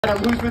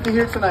Adam, who's with you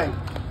here tonight?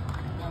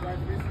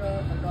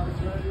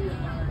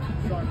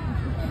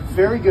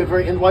 Very good.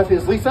 And wife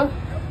is Lisa?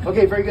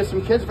 Okay, very good.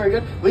 Some kids, very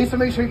good. Lisa,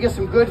 make sure you get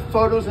some good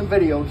photos and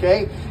video,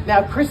 okay?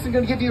 Now, Kristen's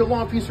going to give you a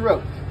long piece of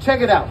rope.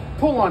 Check it out.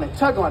 Pull on it.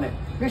 Tug on it.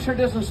 Make sure it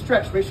doesn't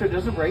stretch. Make sure it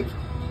doesn't break.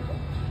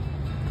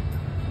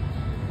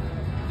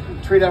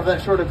 Trade out for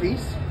that shorter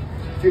piece.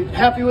 If you're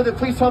happy with it,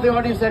 please tell the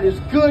audience that is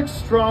good,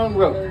 strong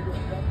rope.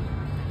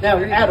 Now,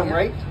 Adam,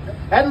 right?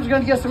 Adam's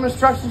going to get some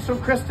instructions from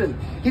Kristen.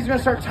 He's going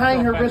to start tying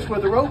her wrist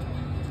with the rope.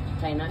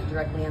 Tie a knot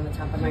directly on the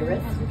top of my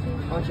wrist.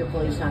 I want you to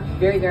pull each knot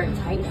very, very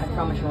tight. I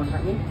promise you won't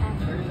hurt me.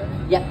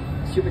 Yep,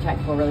 super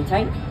tight. Pull really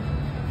tight.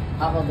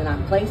 I'll hold the knot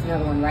in place.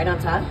 Another one right on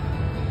top.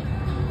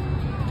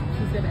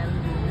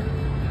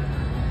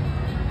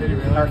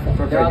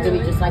 Perfect. They're all going to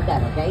be just like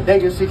that, okay? They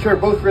just secure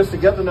both wrists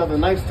together. Another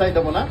nice tight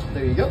double knot.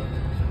 There you go.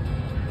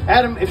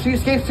 Adam, if she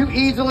escapes too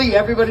easily,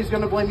 everybody's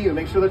going to blame you.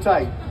 Make sure they're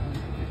tight.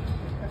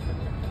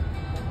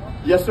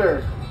 Yes,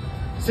 sir.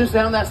 Cinch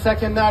down that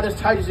second knot as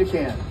tight as you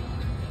can.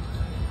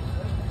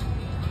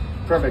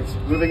 Perfect.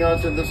 Moving on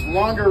to this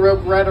longer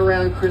rope right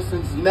around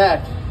Kristen's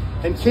neck.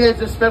 And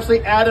kids, especially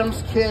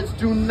Adam's kids,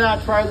 do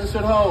not try this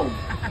at home.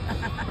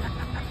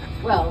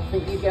 Well,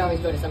 you can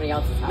always go to somebody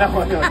else's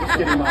house. No, just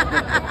kidding, Mom.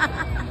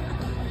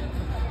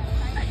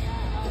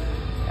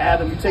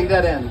 Adam, you take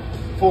that end.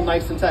 Pull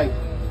nice and tight.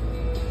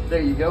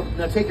 There you go.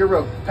 Now take your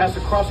rope. Pass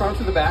the cross arm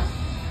to the back.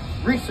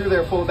 Reach through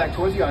there, pull it back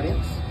towards the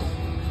audience.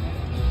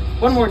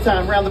 One more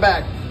time, around the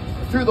back,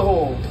 through the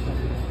hole.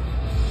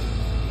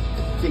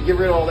 Okay, get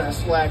rid of all that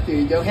slack. There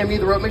you go. Hand me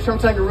the rope. Make sure I'm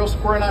tying a real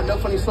square knot. No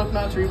funny slip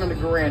knots or even a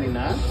granny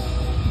knot.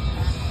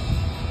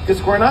 Good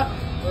square knot.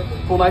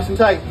 Pull nice and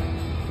tight.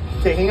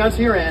 Okay, hang on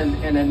to your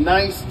end and a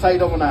nice tight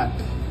double knot.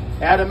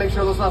 Adam, make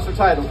sure those knots are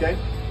tight, okay?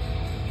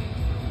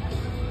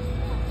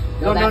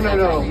 No.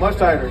 Much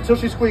tighter. Until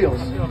she squeals.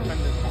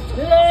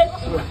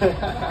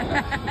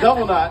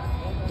 Double knot.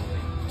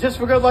 Just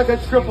for good luck, a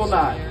triple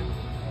knot.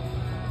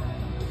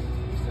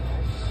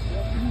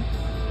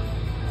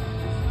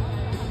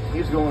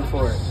 He's going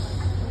for it.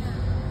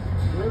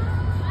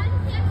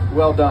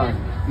 Well done.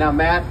 Now,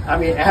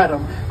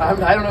 Adam,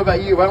 I don't know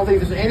about you. I don't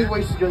think there's any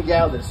way she's going to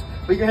get out of this.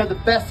 But you're going to have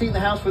the best seat in the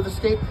house for the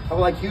escape. I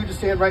would like you to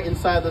stand right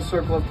inside the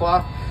circle of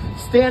cloth.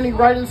 Standing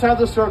right inside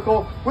the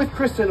circle with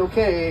Kristen.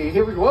 Okay,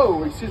 here we go.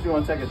 Whoa, excuse me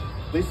one second.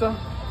 Lisa?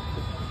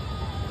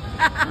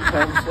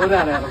 Okay, slow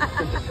down, Adam.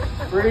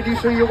 Pretty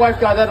sure your wife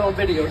got that on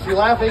video. Is she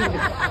laughing?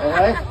 All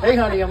right. Hey,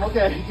 honey, I'm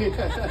okay.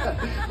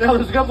 Now,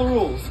 there's a couple of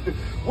rules.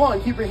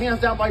 1, keep your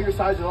hands down by your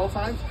sides at all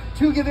times.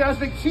 2, give the eyes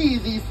a big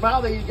cheesy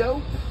smile. There you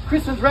go.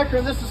 Kristen's record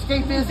in this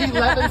escape is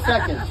 11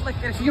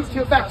 seconds. She gives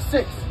it back.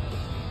 6,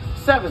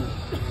 7,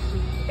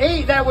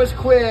 8. That was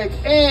quick.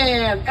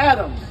 And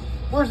Adam,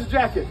 where's the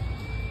jacket?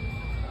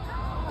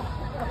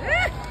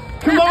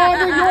 Come on,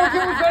 New York,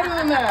 it was better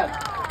than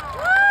that.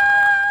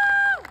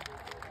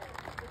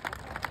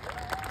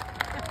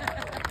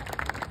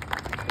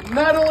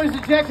 Not only is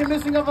the jacket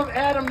missing off of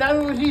Adam, not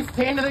only is he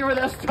standing there with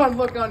that stunned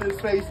look on his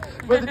face,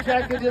 but the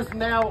jacket is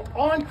now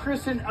on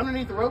Kristen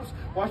underneath the ropes.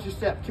 Watch your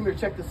step. Come here,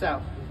 check this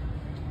out.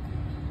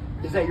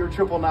 Is that your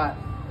triple knot?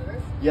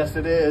 Yes,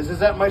 it is. Is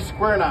that my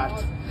square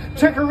knot?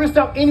 Check her wrist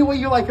out any way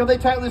you like. Are they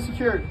tightly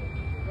secured?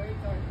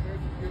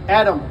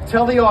 Adam,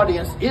 tell the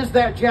audience, is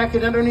that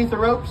jacket underneath the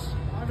ropes?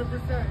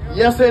 100%.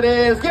 Yes, it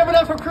is. Give it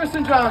up for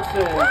Kristen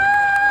Johnson.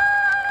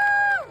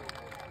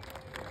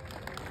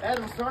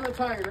 Adam, starting to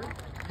tie her.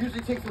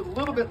 Usually takes a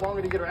little bit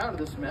longer to get her out of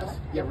this mess.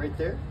 Yeah, right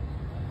there.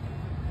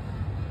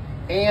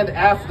 And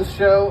after the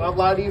show, a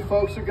lot of you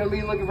folks are going to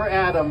be looking for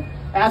Adam,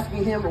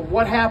 asking him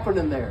what happened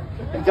in there.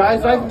 And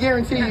guys, I can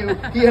guarantee you,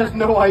 he has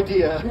no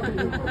idea.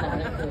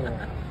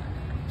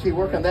 Can you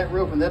work on that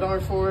rope and that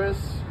arm for us?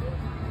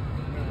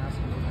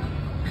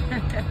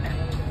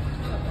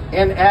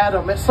 And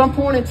Adam, at some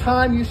point in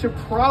time, you should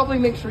probably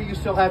make sure you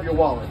still have your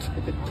wallet.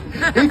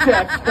 He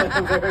checked.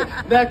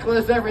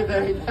 Necklace,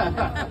 everything.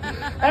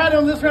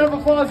 Adam, this round of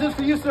applause is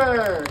for you,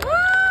 sir. Woo!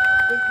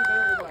 Thank you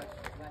very much.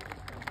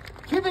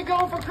 Keep it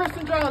going for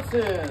Kristen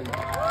Johnson.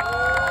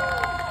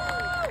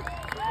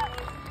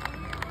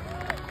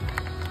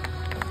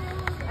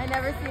 I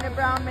never seen a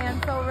brown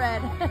man so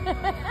red.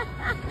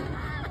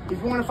 If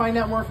you want to find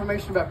out more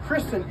information about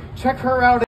Kristen, check her out.